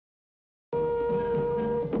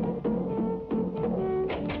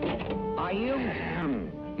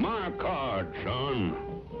son.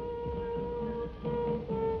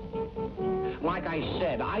 Like I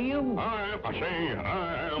said, are you? I say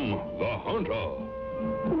I am the hunter.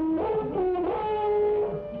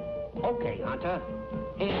 Okay, Hunter.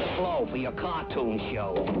 Here's the blow for your cartoon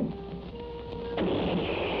show.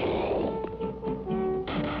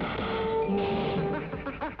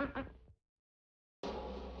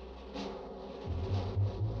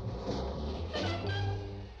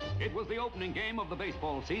 It was the opening game of the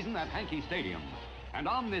baseball season at Yankee Stadium. And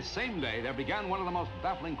on this same day, there began one of the most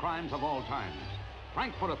baffling crimes of all times.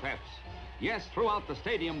 Frankfurter thefts. Yes, throughout the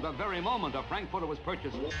stadium, the very moment a Frankfurter was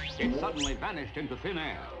purchased, it suddenly vanished into thin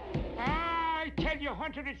air. I tell you,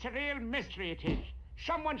 Hunter, it's a real mystery, it is.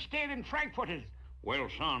 Someone stealing Frankfurters. Well,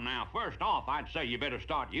 son, now, first off, I'd say you better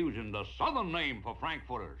start using the southern name for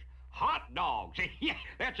Frankfurters. Hot dogs. Yeah,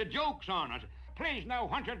 that's a joke, son. Please, no,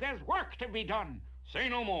 Hunter, there's work to be done. Say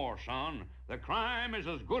no more, son. The crime is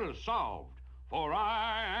as good as solved, for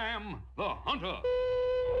I am the hunter.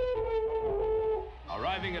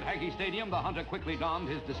 Arriving at Yankee Stadium, the hunter quickly donned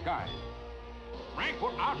his disguise.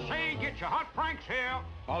 Frankfurt, I say, get your hot franks here.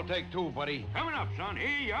 I'll take two, buddy. Coming up, son.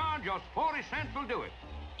 Here you are. Just 40 cents will do it.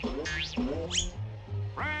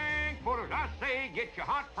 Frankfurters, I say, get your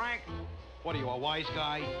hot franks. What are you, a wise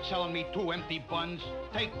guy? Selling me two empty buns?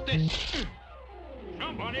 Take this.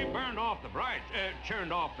 Somebody burned off the brights,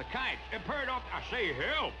 turned off the kites, purred off. I say,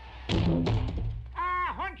 help.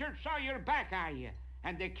 Ah, Hunter, so you're back, are you?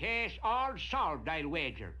 And the case all solved, I'll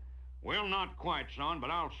wager. Well, not quite, son, but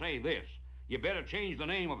I'll say this. You better change the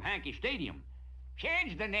name of Yankee Stadium.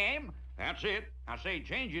 Change the name? That's it. I say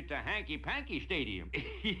change it to Hanky Panky Stadium.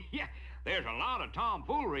 Yeah, there's a lot of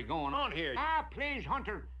tomfoolery going on here. Ah, please,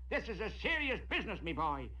 Hunter. This is a serious business, me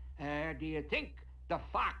boy. Do you think the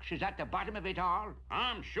fox is at the bottom of it all?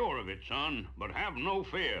 I'm sure of it, son, but have no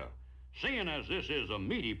fear. Seeing as this is a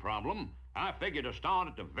meaty problem, I figure to start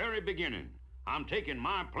at the very beginning. I'm taking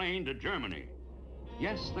my plane to Germany.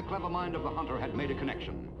 Yes, the clever mind of the hunter had made a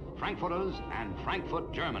connection. Frankfurters and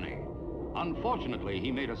Frankfurt, Germany. Unfortunately,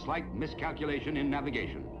 he made a slight miscalculation in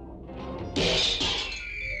navigation.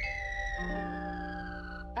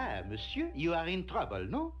 Ah, monsieur, you are in trouble,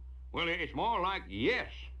 no? Well, it's more like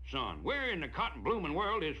yes, son. Where in the cotton-blooming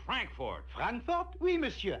world is Frankfurt? Frankfurt? Oui,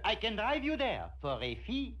 monsieur. I can drive you there for a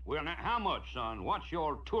fee. Well, now, how much, son? What's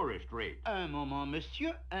your tourist rate? Un moment,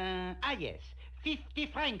 monsieur. Yes. 50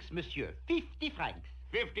 francs, monsieur. 50 francs.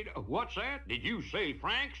 50? What's that? Did you say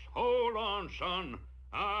francs? Hold on, son.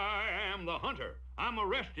 I am the hunter. I'm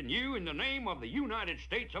arresting you in the name of the United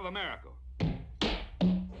States of America.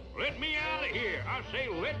 Let me out of here. I say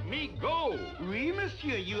let me go. Oui,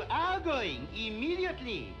 monsieur. You are going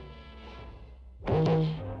immediately.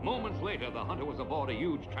 Moments later, the hunter was aboard a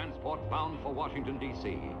huge transport bound for Washington,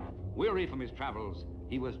 D.C. Weary from his travels,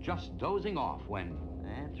 he was just dozing off when...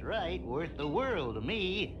 That's right. Worth the world to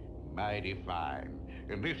me. Mighty fine.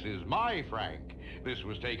 And this is my Frank. This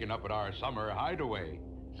was taken up at our summer hideaway.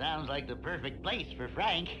 Sounds like the perfect place for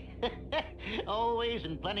Frank. Always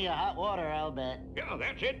in plenty of hot water, I'll bet. Yeah,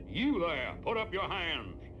 that's it. You there. Put up your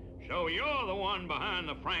hands. So you're the one behind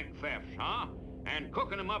the Frank thefts, huh? And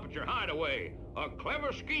cooking them up at your hideaway. A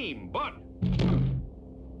clever scheme, but...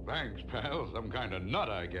 Thanks, pal. Some kind of nut,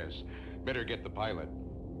 I guess. Better get the pilot.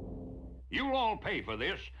 You'll all pay for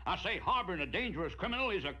this. I say harboring a dangerous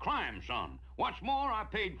criminal is a crime, son. What's more, I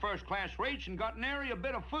paid first-class rates and got nary a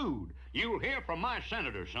bit of food. You'll hear from my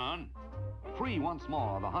senator, son. Free once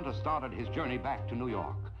more, the hunter started his journey back to New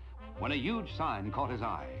York, when a huge sign caught his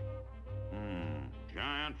eye.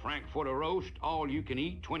 Giant Frankfurter roast, all you can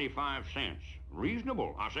eat, 25 cents.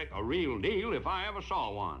 Reasonable. I say a real deal if I ever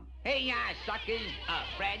saw one. Hey, suckers,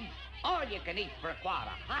 friends. All you can eat for a quarter.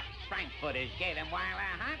 Hot Frankfurters, get 'em while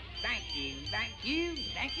they're hot. Thank you, thank you,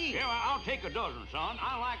 thank you. Yeah, well, I'll take a dozen, son.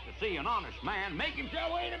 I like to see an honest man make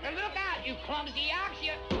himself... Wait a minute. Look out, you clumsy ox,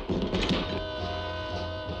 you...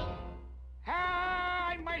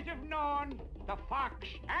 I might have known. The fox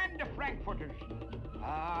and the Frankfurters.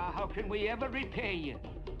 How can we ever repay you?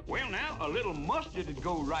 Well, now, a little mustard would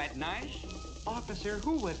go right nice. Officer,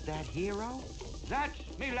 who was that hero? That,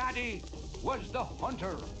 me laddie, was the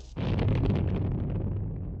hunter.